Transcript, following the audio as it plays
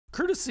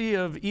Courtesy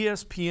of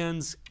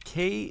ESPN's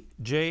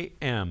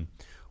KJM,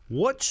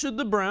 what should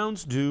the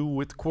Browns do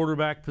with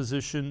quarterback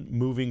position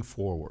moving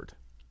forward?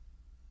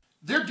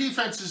 Their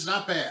defense is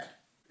not bad.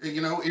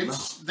 You know,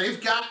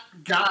 they've got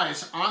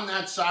guys on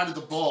that side of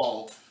the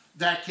ball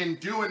that can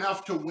do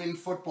enough to win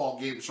football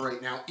games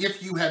right now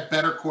if you had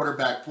better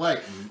quarterback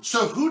play.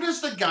 So who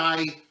does the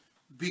guy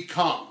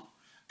become?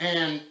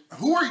 And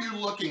who are you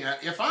looking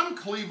at? If I'm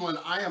Cleveland,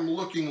 I am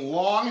looking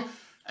long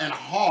and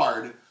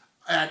hard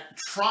at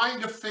trying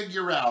to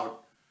figure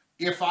out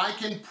if I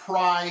can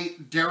pry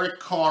Derek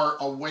Carr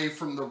away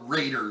from the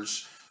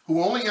Raiders,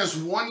 who only has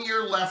 1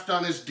 year left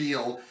on his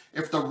deal.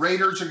 If the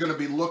Raiders are going to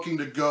be looking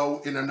to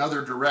go in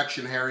another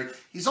direction, Harry,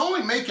 he's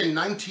only making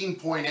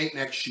 19.8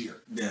 next year.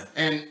 Yeah.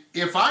 And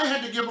if I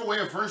had to give away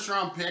a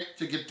first-round pick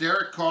to get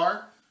Derek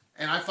Carr,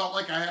 and I felt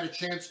like I had a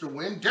chance to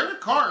win,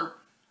 Derek Carr,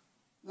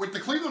 with the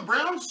Cleveland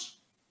Browns,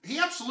 he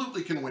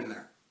absolutely can win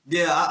there.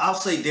 Yeah, I'll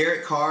say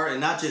Derek Carr, and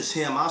not just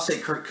him. I'll say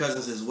Kirk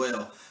Cousins as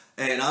well.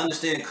 And I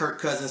understand Kirk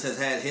Cousins has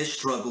had his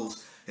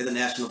struggles in the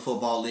National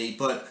Football League,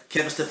 but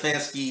Kevin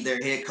Stefanski,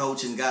 their head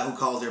coach and guy who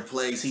calls their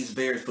plays, he's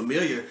very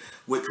familiar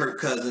with Kirk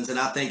Cousins, and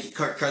I think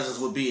Kirk Cousins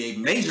would be a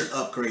major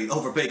upgrade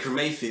over Baker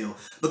Mayfield,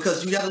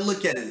 because you got to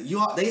look at it.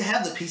 They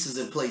have the pieces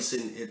in place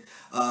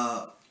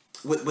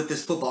with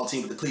this football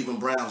team, with the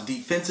Cleveland Browns.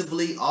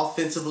 Defensively,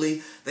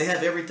 offensively, they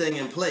have everything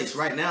in place.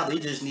 Right now, they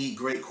just need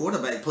great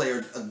quarterback play,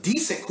 or a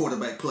decent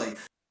quarterback play.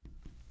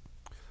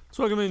 Let's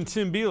welcome in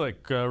Tim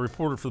Bielik,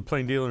 reporter for the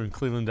Plain Dealer and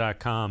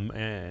cleveland.com.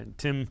 And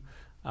Tim,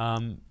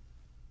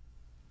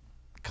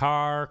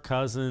 Carr,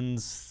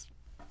 Cousins,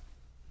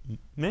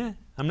 I'm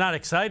not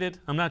excited.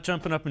 I'm not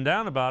jumping up and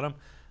down about them.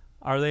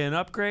 Are they an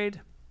upgrade?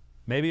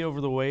 Maybe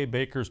over the way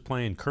Baker's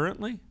playing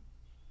currently?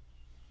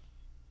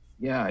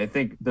 Yeah, I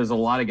think there's a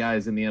lot of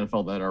guys in the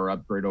NFL that are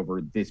upgrade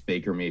over this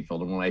Baker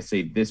Mayfield. And when I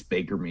say this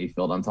Baker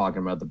Mayfield, I'm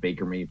talking about the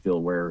Baker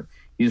Mayfield where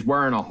he's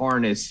wearing a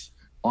harness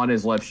on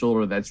his left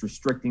shoulder that's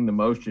restricting the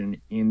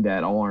motion in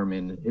that arm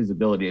and his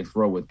ability to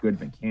throw with good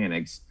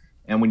mechanics.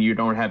 And when you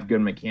don't have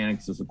good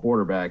mechanics as a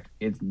quarterback,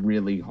 it's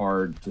really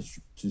hard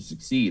to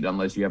succeed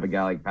unless you have a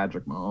guy like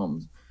Patrick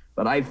Mahomes.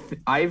 But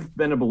I've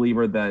been a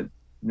believer that,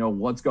 you know,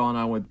 what's going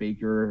on with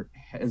Baker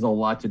has a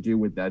lot to do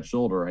with that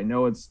shoulder. I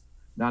know it's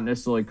not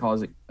necessarily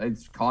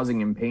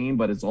causing him pain,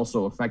 but it's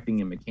also affecting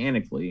him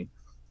mechanically.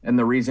 And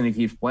the reason he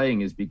keeps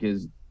playing is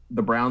because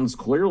the Browns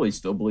clearly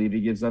still believe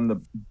he gives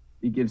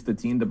the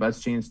team the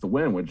best chance to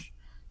win, which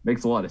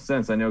makes a lot of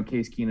sense. I know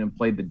Case Keenum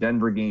played the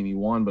Denver game. He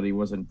won, but he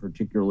wasn't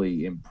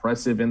particularly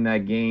impressive in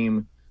that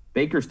game.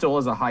 Baker still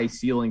has a high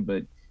ceiling,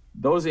 but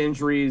those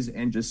injuries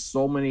and just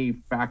so many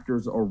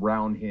factors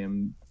around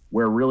him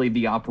where really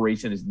the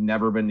operation has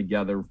never been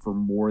together for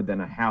more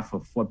than a half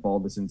of football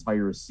this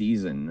entire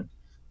season,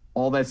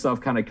 all that stuff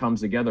kind of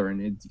comes together.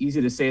 And it's easy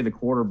to say the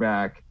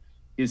quarterback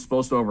is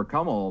supposed to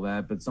overcome all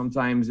that, but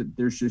sometimes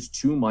there's just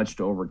too much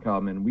to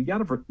overcome. And we got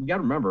to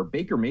remember,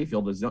 Baker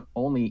Mayfield is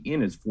only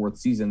in his fourth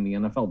season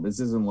in the NFL. This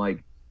isn't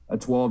like a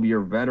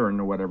 12-year veteran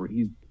or whatever.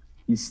 He's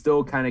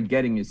still kind of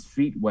getting his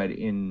feet wet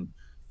in,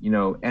 you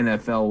know,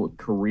 NFL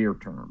career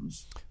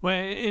terms. Well,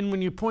 and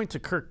when you point to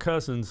Kirk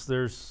Cousins,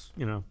 there's,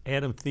 you know,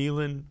 Adam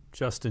Thielen,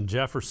 Justin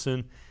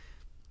Jefferson.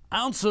 I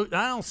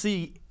don't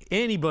see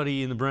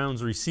anybody in the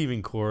Browns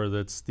receiving corps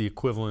that's the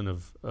equivalent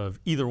of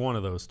either one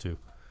of those two.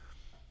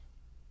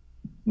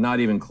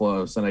 Not even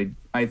close. And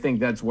I think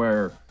that's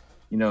where,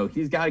 you know,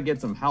 he's got to get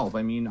some help.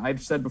 I mean,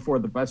 I've said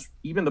before,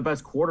 even the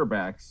best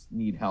quarterbacks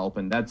need help.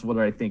 And that's what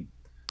I think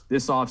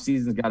this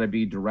offseason's got to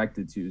be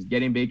directed to, is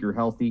getting Baker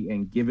healthy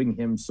and giving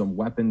him some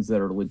weapons that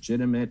are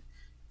legitimate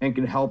and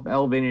can help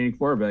elevate any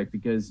quarterback.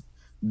 Because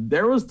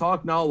there was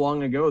talk not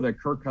long ago that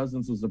Kirk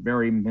Cousins was a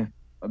very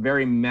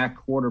meh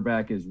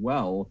quarterback as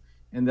well.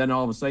 And then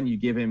all of a sudden you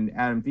give him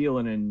Adam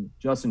Thielen and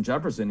Justin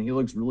Jefferson. He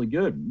looks really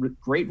good.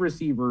 Great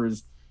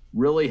receivers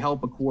really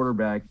help a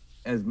quarterback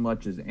as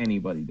much as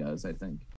anybody does, I think.